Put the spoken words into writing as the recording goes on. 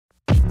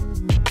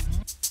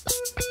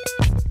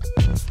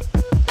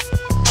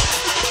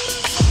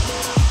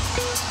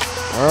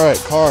All right,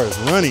 car is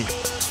running.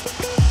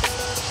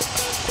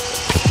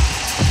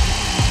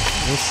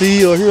 Let's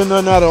see or hear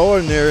nothing out of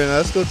ordinary. Now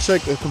let's go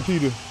check the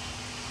computer.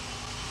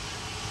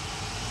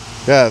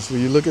 Guys, will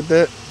you look at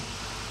that?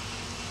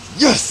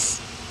 Yes!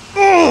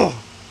 Oh!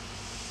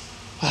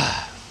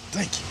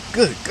 Thank you.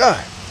 Good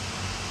God.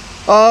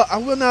 I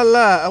will not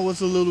lie, I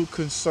was a little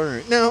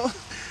concerned. Now,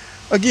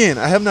 again,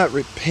 I have not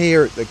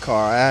repaired the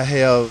car. I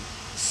have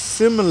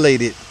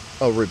simulated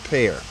a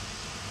repair.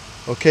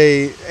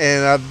 Okay,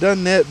 and I've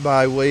done that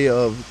by way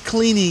of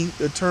cleaning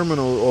the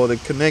terminal or the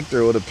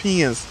connector or the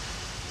pins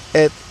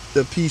at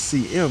the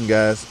PCM,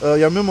 guys. Y'all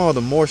remember all the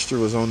moisture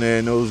was on there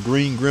and those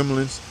green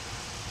gremlins?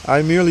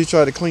 I merely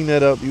tried to clean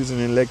that up using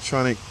an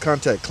electronic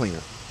contact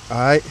cleaner.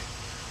 Alright.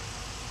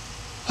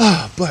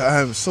 But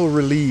I'm so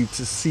relieved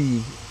to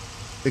see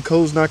the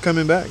code's not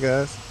coming back,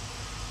 guys.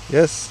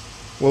 Yes.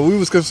 Well, we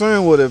was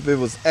concerned with if it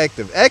was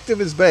active. Active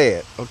is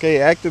bad. Okay,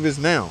 active is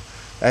now.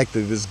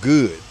 Active is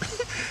good.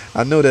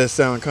 I know that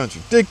sounds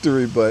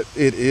contradictory, but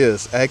it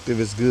is.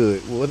 Active is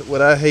good.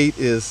 What I hate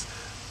is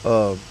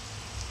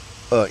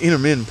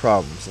intermittent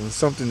problems, and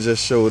something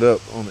just showed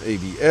up on the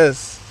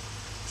ABS.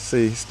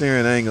 See,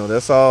 steering angle,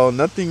 that's all,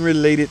 nothing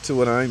related to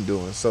what I'm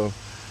doing, so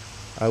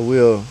I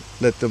will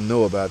let them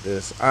know about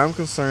this. I'm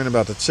concerned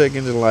about the check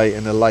engine light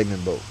and the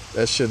lightning bolt.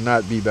 That should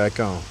not be back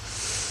on.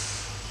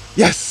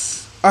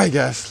 Yes. All right,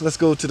 guys, let's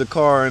go to the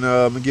car, and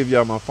I'm gonna give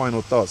y'all my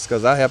final thoughts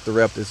because I have to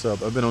wrap this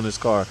up. I've been on this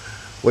car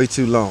way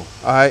too long.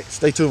 All right,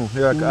 stay tuned.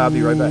 Here I'll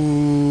be right back.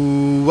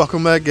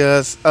 Welcome back,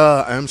 guys.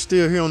 I'm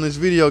still here on this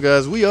video,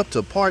 guys. We up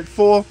to part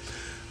 4.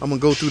 I'm gonna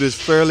go through this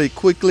fairly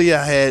quickly.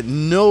 I had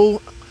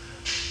no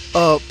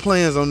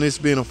plans on this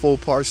being a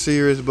 4-part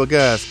series, but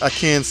guys, I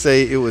can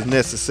say it was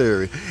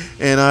necessary,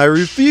 and I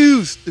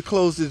refuse to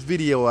close this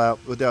video out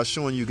without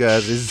showing you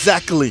guys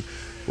exactly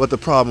what the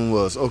problem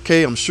was.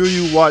 Okay, I'm sure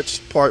you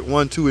watched part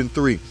 1, 2, and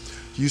 3.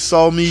 You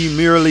saw me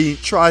merely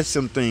try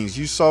some things.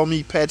 You saw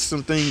me patch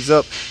some things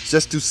up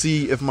just to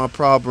see if my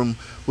problem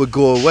would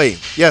go away.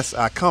 Yes,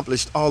 I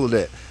accomplished all of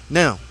that.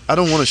 Now, I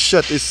don't want to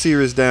shut this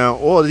series down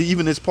or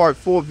even this part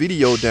 4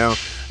 video down.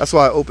 That's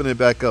why I open it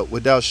back up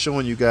without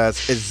showing you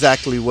guys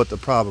exactly what the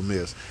problem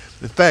is.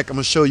 In fact, I'm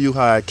going to show you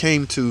how I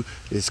came to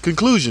this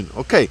conclusion.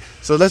 Okay,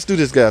 so let's do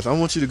this, guys. I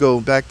want you to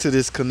go back to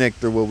this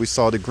connector where we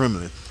saw the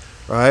gremlin.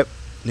 All right,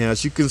 now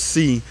as you can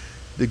see,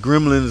 the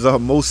gremlins are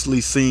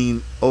mostly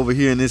seen over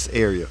here in this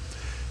area.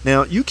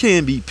 Now, you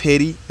can be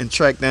petty and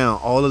track down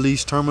all of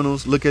these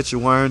terminals. Look at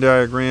your wiring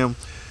diagram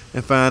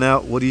and find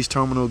out where these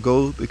terminals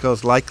go,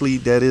 because likely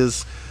that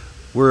is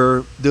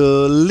where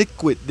the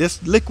liquid,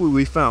 this liquid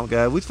we found,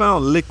 guys. We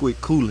found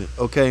liquid coolant.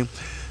 Okay,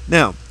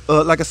 now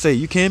like I say,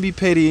 you can be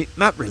petty,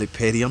 not really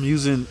petty, I'm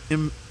using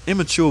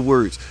immature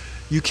words.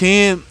 You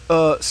can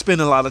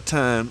spend a lot of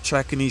time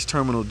tracking these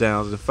terminal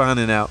downs and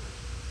finding out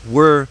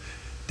where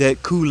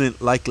that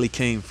coolant likely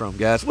came from,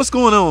 guys. What's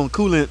going on,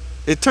 coolant?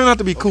 It turned out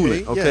to be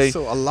coolant. Okay, yeah,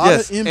 so a lot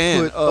of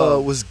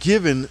input was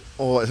given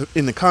or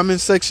in the comment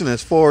section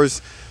as far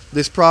as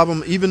this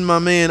problem. Even my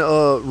man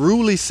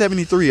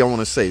Ruly73, I want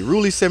to say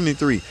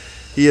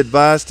Ruly73, he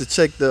advised to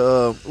check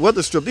the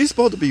weather strip. These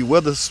supposed to be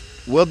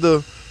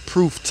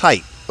weatherproof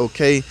tight.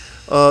 Okay,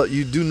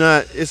 you do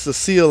not, it's a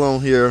seal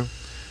on here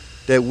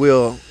that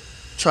will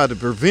try to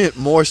prevent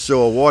moisture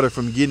or water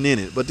from getting in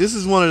it, but this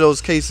is one of those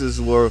cases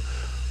where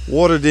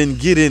water didn't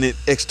get in it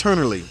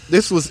externally.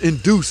 This was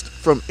induced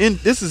from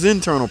this is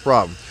internal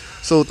problem.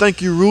 So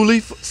thank you,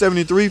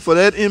 Ruly73, for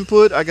that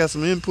input. I got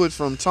some input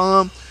from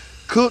Tom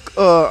Cook,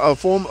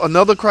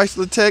 another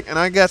Chrysler Tech, and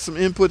I got some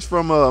inputs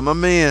from my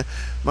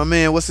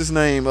man, what's his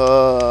name?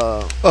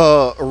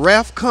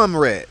 Ralph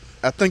Comrade.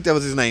 I think that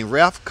was his name,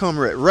 Ralph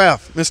Comrade.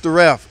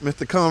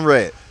 Mr.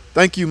 Comrade.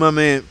 Thank you, my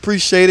man.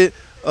 Appreciate it.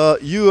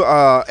 You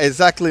are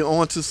exactly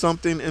onto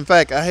something. In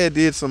fact, I had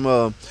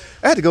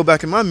to go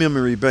back in my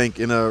memory bank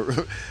and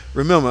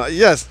remember.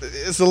 Yes,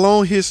 it's a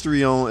long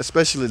history on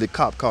especially the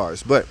cop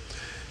cars, but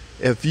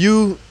if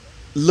you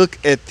look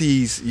at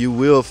these, you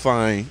will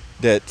find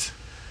that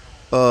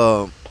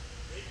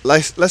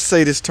let's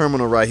say this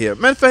terminal right here.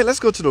 Matter of fact, let's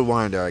go to the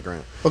wiring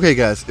diagram. Okay,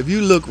 guys, if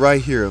you look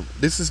right here,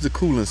 this is the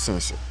coolant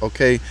sensor.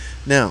 Okay,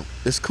 now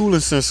this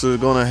coolant sensor is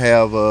gonna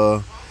have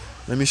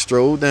let me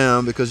stroll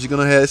down, because you're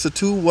gonna have, it's a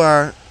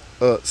 2-wire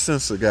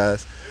sensor,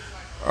 guys.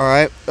 All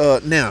right,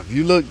 now if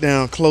you look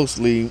down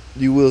closely,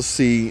 you will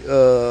see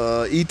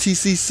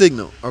ETC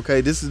signal.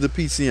 Okay, this is the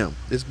PCM.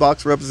 This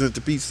box represents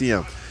the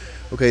PCM.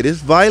 Okay, this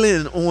violet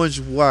and orange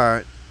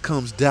wire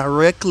comes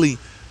directly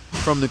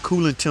from the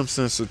coolant temp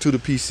sensor to the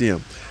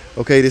PCM.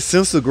 Okay, the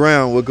sensor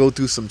ground will go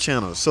through some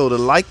channels, so the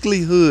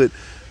likelihood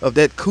of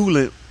that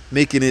coolant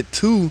making it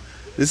to,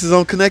 this is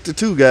on connector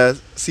 2,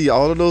 guys. See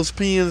all of those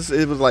pins,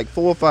 it was like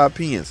 4 or 5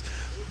 pins.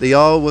 They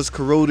all was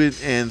corroded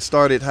and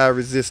started high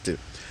resistant.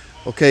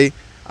 Okay,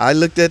 I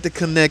looked at the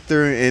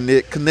connector, and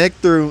the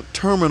connector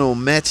terminal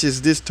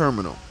matches this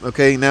terminal.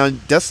 Okay, now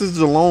this is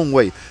the long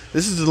way.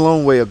 This is the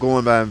long way of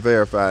going by and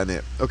verifying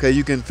it. Okay,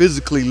 you can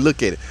physically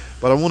look at it.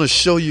 but I want to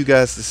show you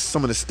guys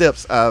some of the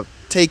steps I've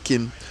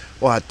taken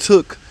or I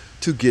took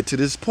to get to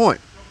this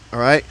point. All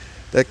right,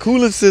 that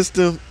coolant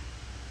system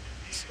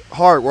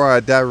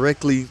hardwired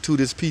directly to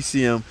this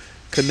PCM,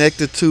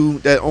 connected to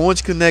that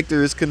orange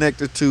connector is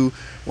connected to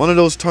one of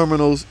those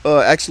terminals.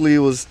 Actually, it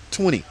was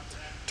 20.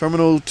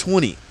 Terminal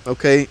 20,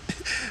 okay?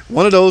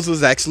 One of those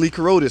was actually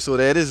corroded, so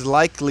that is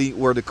likely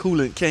where the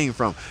coolant came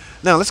from.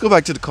 Now, let's go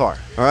back to the car,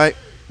 all right?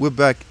 We're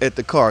back at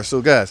the car.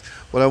 So, guys,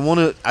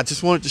 I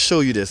just wanted to show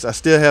you this. I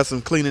still have some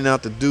cleaning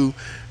out to do,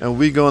 and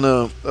we're going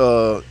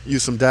to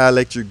use some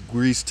dielectric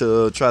grease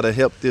to try to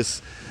help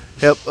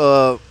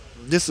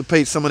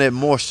dissipate some of that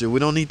moisture.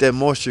 We don't need that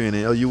moisture in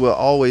it, or you will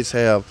always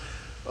have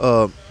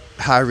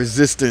high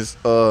resistance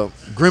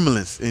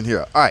gremlins in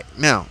here. All right,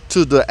 now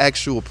to the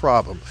actual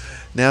problem.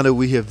 Now that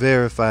we have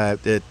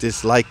verified that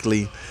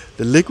the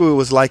liquid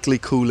was likely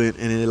coolant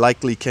and it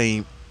likely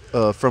came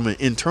from an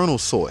internal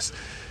source.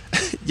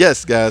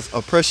 Yes, guys,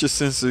 a pressure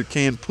sensor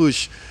can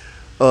push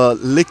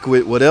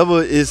liquid,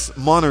 whatever is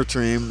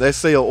monitoring, let's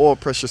say an oil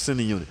pressure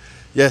sensing unit.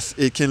 Yes,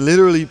 it can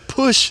literally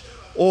push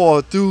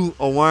oil through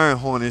a wiring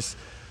harness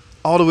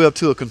all the way up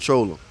to a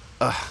controller.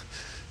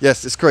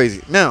 Yes, it's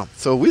crazy. Now,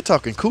 so we're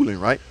talking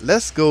coolant, right?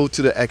 Let's go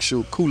to the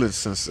actual coolant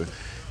sensor.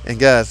 And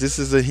guys, this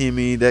is a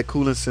Hemi. That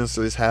coolant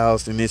sensor is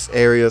housed in this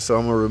area, so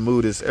I'm gonna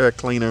remove this air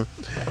cleaner,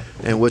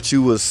 and what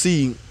you will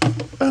see,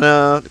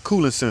 the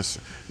coolant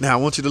sensor. Now, I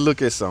want you to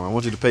look at something. I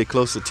want you to pay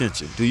close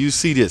attention. Do you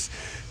see this?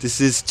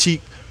 This is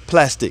cheap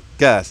plastic,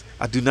 guys.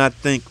 I do not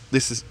think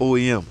this is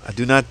OEM. I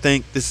do not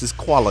think this is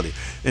quality.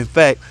 In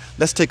fact,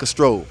 let's take a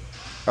stroll.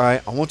 All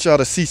right, I want y'all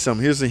to see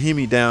something. Here's a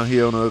Hemi down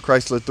here on a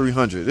Chrysler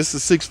 300. This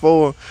is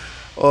 6.4.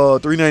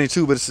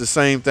 392, but it's the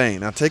same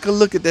thing. Now take a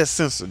look at that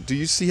sensor. Do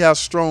you see how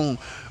strong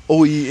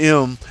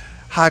OEM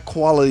high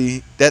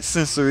quality that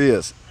sensor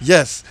is?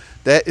 Yes,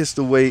 that is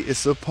the way it's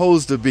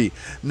supposed to be.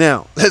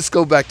 Now let's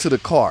go back to the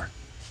car.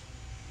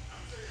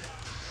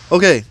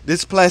 Okay,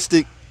 this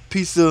plastic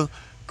piece of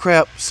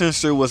crap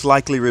sensor was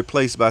likely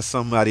replaced by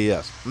somebody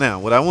else. Now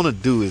what I want to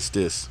do is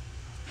this.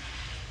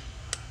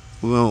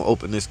 We're gonna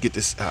open this, get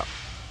this out.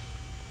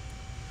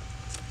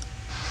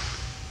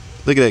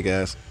 Look at that,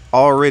 guys.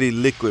 Already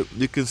liquid.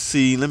 You can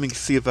see, let me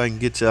see if I can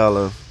get y'all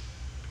a,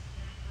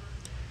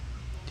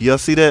 do y'all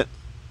see that?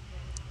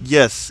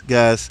 Yes,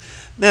 guys.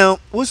 Now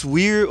what's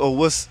weird, or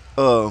what's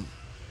the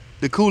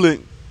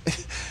coolant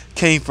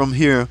came from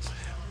here,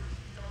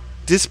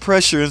 this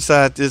pressure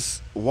inside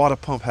this water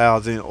pump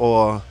housing,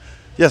 or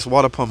yes,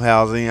 water pump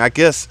housing, I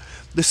guess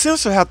the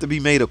sensor have to be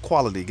made of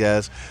quality,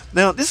 guys.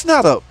 Now this is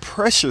not a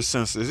pressure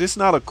sensor, it's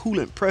not a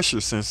coolant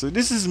pressure sensor,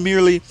 this is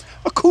merely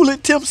a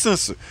coolant temp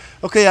sensor.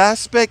 Okay, I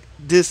expect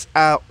this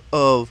out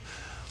of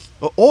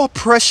or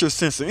pressure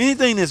sensor.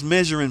 Anything that's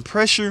measuring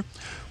pressure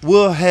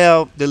will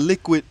have the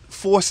liquid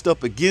forced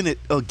up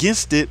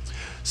against it,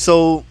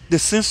 so the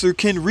sensor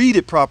can read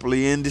it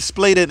properly and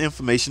display that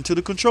information to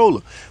the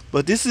controller.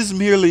 But this is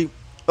merely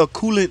a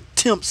coolant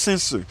temp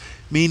sensor,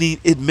 meaning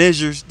it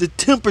measures the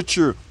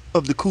temperature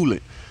of the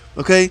coolant.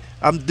 Okay,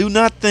 I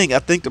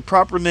think the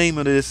proper name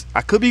of this,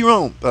 I could be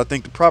wrong, but I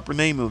think the proper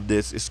name of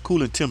this is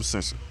coolant temp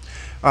sensor.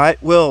 All right,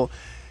 well,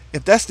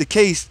 if that's the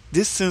case,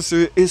 this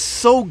sensor is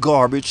so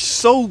garbage,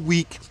 so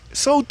weak,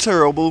 so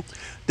terrible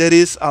that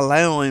it's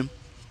allowing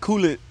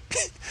coolant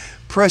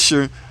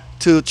pressure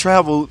to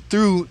travel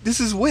through. This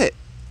is wet.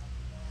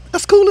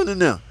 That's coolant in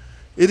there.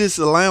 It is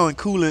allowing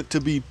coolant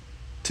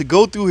to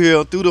go through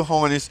here, through the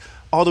harness,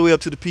 all the way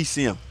up to the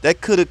PCM. That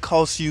could have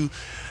cost you,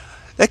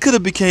 that could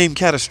have became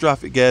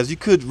catastrophic, guys. You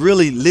could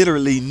really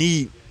literally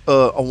need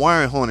a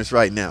wiring harness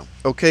right now.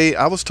 Okay,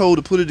 I was told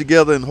to put it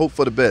together and hope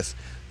for the best.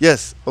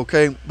 Yes,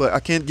 okay, but I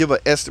can't give an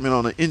estimate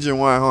on an engine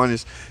wire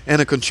harness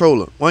and a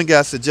controller. One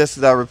guy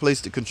suggested I replace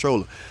the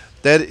controller.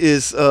 That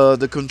is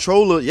the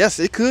controller. Yes,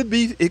 it could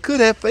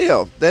have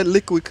failed. That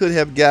liquid could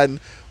have gotten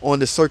on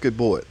the circuit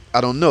board.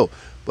 I don't know,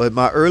 but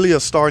my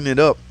earlier starting it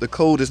up, the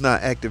code is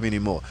not active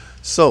anymore.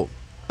 So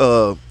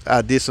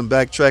I did some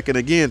backtracking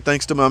again.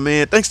 Thanks to my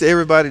man. Thanks to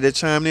everybody that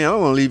chimed in. I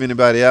don't want to leave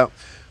anybody out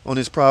on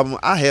this problem.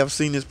 I have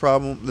seen this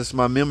problem.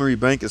 My memory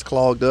bank is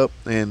clogged up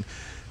and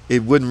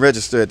it wouldn't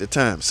register at the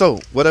time. So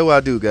what do I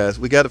do, guys?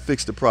 We got to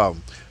fix the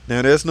problem.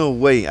 Now there's no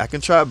way I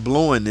can try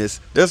blowing this.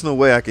 There's no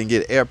way I can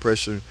get air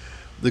pressure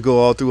to go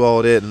all through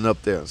all that and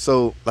up there.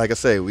 So like I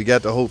say, we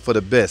got to hope for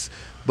the best.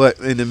 But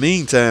in the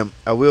meantime,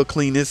 I will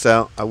clean this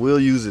out. I will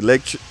use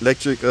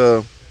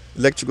electrical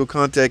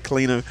contact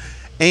cleaner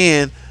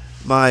and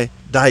my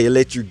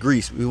dielectric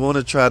grease. We want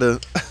to try to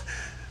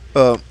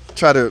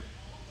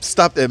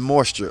stop that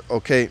moisture.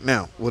 Okay,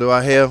 now what do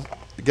I have?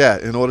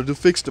 Got in order to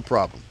fix the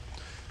problem.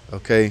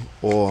 Okay,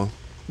 or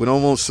we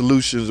don't want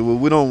solutions,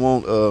 we don't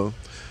want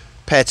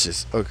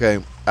patches.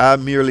 Okay, I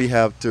merely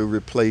have to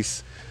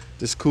replace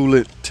this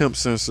coolant temp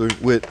sensor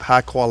with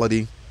high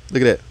quality,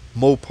 look at that,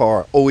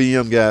 Mopar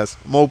OEM, guys.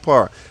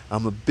 Mopar,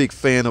 I'm a big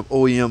fan of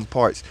OEM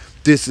parts.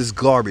 This is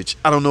garbage.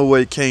 I don't know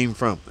where it came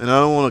from, and I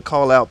don't want to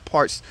call out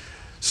parts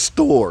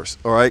stores,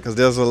 all right, because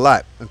there's a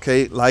lot.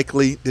 Okay,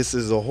 likely this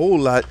is a whole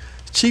lot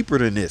cheaper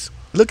than this.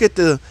 Look at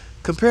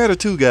compare the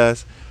two,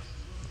 guys.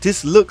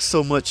 this looks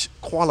so much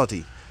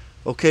quality.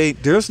 Okay,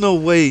 there's no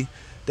way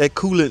that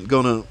coolant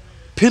gonna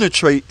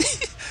penetrate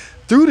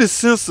through this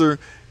sensor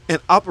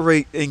and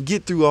operate and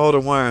get through all the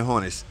wiring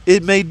harness.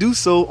 It may do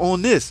so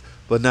on this,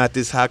 but not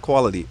this high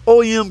quality.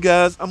 OEM,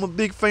 guys, I'm a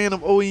big fan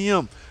of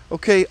OEM.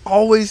 Okay,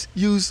 always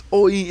use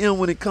OEM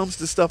when it comes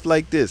to stuff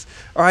like this.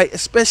 All right,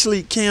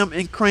 especially cam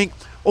and crank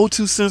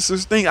O2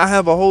 sensors thing. I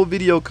have a whole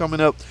video coming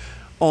up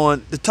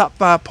on the top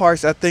 5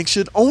 parts I think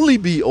should only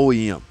be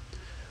OEM.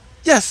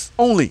 Yes,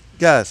 only,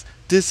 guys.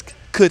 This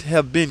could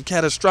have been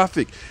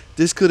catastrophic.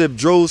 This could have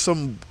drove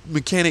some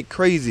mechanic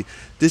crazy.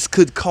 This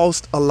could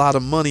cost a lot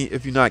of money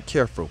if you're not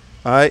careful.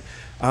 All right,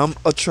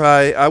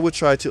 I would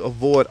try to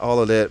avoid all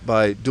of that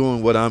by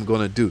doing what I'm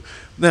gonna do.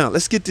 Now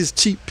let's get this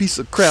cheap piece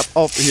of crap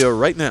off of here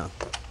right now.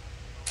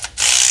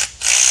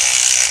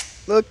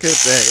 Look at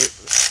that.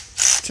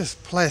 It's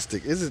just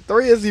plastic. Is it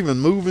threads even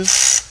moving?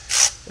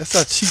 That's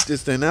how cheap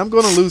this thing. Now I'm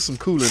gonna lose some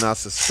coolant, I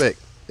suspect.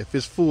 If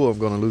it's full, I'm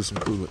gonna lose some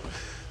coolant.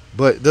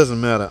 But it doesn't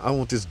matter. I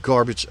want this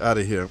garbage out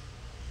of here.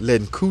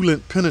 Letting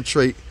coolant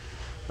penetrate.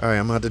 All right,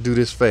 I'm gonna have to do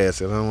this fast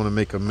and I don't want to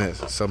make a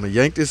mess. So I'm gonna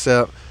yank this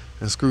out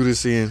and screw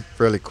this in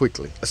fairly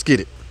quickly. Let's get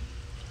it.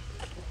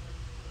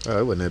 All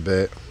right, wasn't that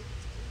bad.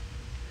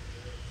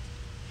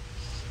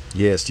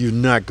 Yes, you're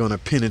not gonna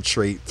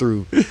penetrate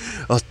through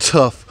a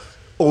tough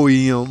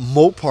OEM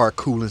Mopar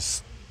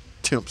coolant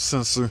temp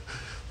sensor,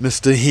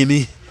 Mr.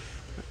 Hemi.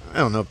 I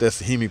don't know if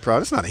that's a Hemi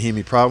problem. It's not a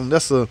Hemi problem.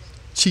 That's a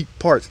cheap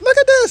part. Look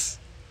at this.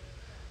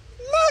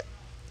 Look,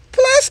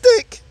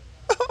 plastic.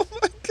 Oh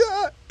my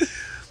God.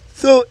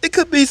 So it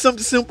could be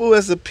something simple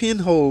as a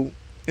pinhole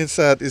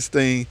inside this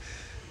thing.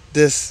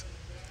 The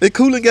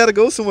coolant got to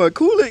go somewhere.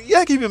 Coolant,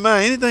 yeah, keep in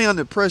mind, anything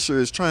under pressure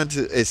is trying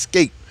to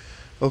escape.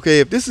 Okay,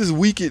 if this is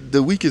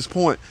the weakest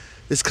point,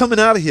 it's coming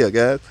out of here,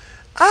 guys.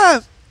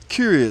 I'm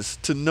curious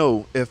to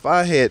know if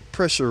I had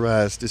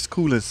pressurized this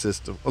coolant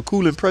system, a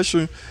coolant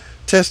pressure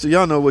tester.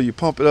 Y'all know where you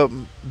pump it up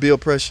and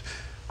build pressure.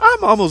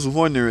 I'm almost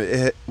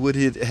wondering would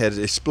it have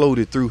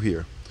exploded through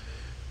here.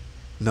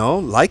 No,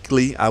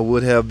 likely I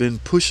would have been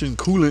pushing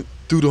coolant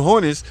through the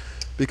harness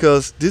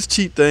because this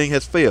cheap thing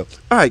has failed.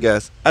 All right,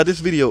 guys, this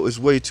video is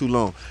way too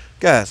long.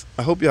 Guys,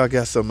 I hope y'all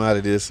got something out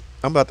of this.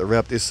 I'm about to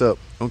wrap this up.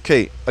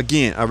 Okay,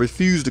 again, I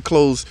refuse to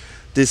close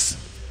this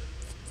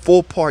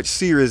 4-part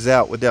series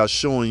out without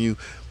showing you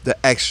the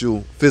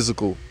actual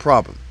physical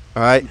problem.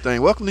 All right,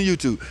 welcome to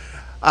YouTube.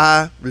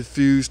 I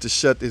refuse to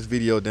shut this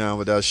video down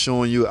without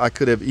showing you. I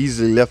could have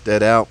easily left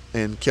that out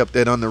and kept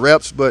that under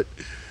wraps, but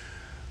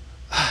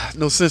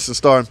no sense in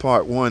starting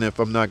part 1 if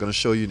I'm not going to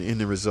show you the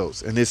ending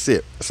results. And that's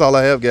it. That's all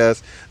I have,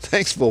 guys.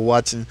 Thanks for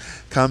watching.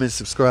 Comment,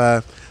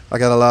 subscribe. I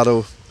got a lot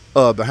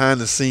of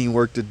behind the scene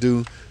work to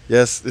do.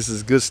 Yes, this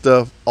is good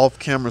stuff, off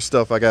camera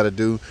stuff I got to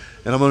do,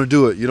 and I'm going to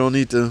do it. You don't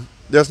need to,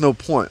 there's no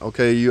point,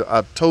 okay?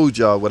 I told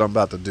y'all what I'm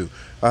about to do.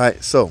 All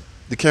right, so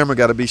the camera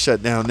got to be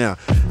shut down now.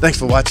 Thanks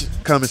for watching.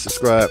 Comment,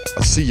 subscribe.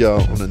 I'll see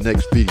y'all on the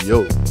next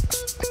video.